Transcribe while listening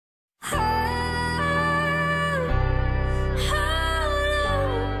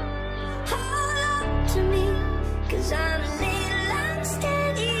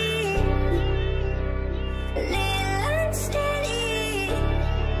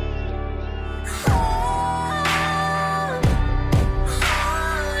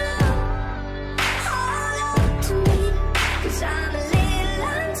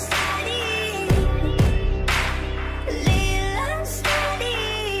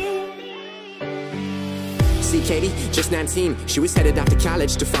See Katie, just 19, she was headed off to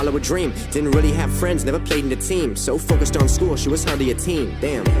college to follow a dream. Didn't really have friends, never played in a team. So focused on school, she was hardly a teen.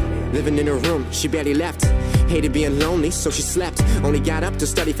 Damn, living in her room, she barely left. Hated being lonely, so she slept. Only got up to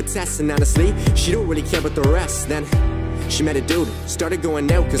study for tests, and honestly, she don't really care about the rest. Then she met a dude, started going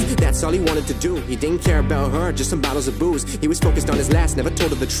out, cause that's all he wanted to do. He didn't care about her, just some bottles of booze. He was focused on his last, never told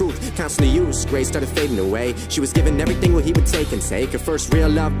her the truth. Constantly used, grades started fading away. She was giving everything what he would take and take. Her first real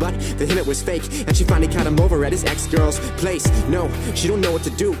love, but for him it was fake. And she finally caught him over at his ex-girl's place. No, she don't know what to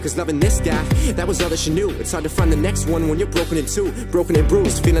do, cause loving this guy, that was all that she knew. It's hard to find the next one when you're broken in two. Broken and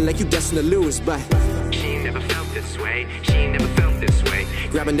bruised, feeling like you're destined to lose. But she never felt this way, she never felt this way.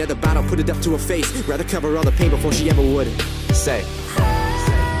 Grab another bottle, put it up to her face. Rather cover all the pain before she ever would say.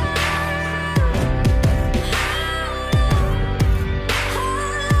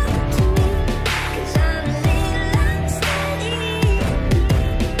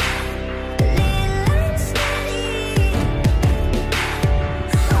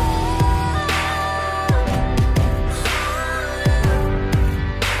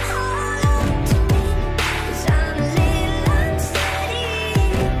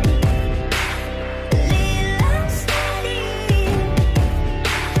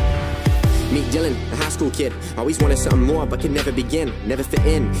 Dylan, a high school kid, always wanted something more but could never begin, never fit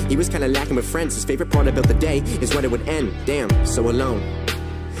in. He was kinda lacking with friends, his favorite part about the day is when it would end. Damn, so alone.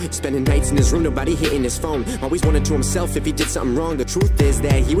 Spending nights in his room, nobody hitting his phone. Always wondered to himself if he did something wrong. The truth is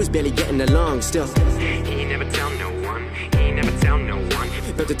that he was barely getting along. Still, he never tell no one, he never tell no one.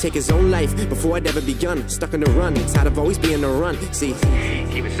 Felt to take his own life before it ever begun. Stuck on the run, tired of always being on the run. See,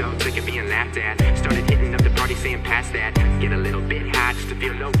 he was so sick of being laughed at. Started hitting up the party saying past that. Get a little bit high just to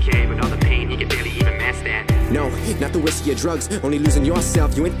feel okay. But all the pain he could barely even mask that. No, not the whiskey or drugs, only losing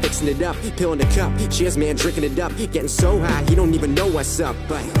yourself. You ain't fixing it up, pill in the cup. Cheers man, drinking it up. Getting so high, he don't even know what's up.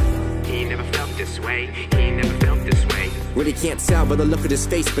 But he never felt this way, he never felt this way. Really can't tell by the look of his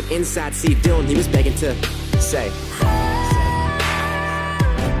face, but inside, see Dylan, he was begging to say.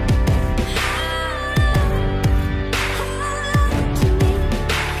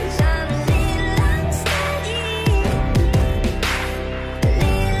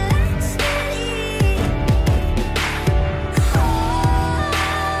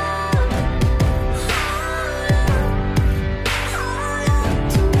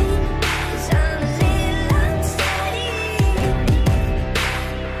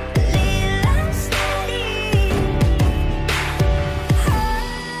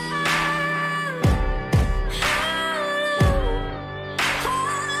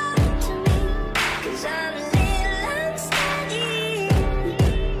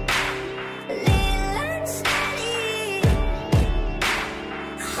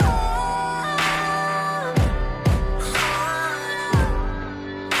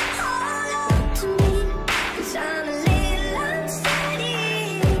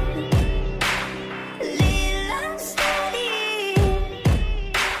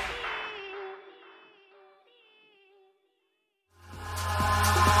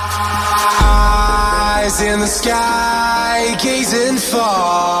 In the sky, gazing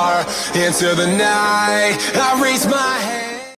far into the night, I raise my hand.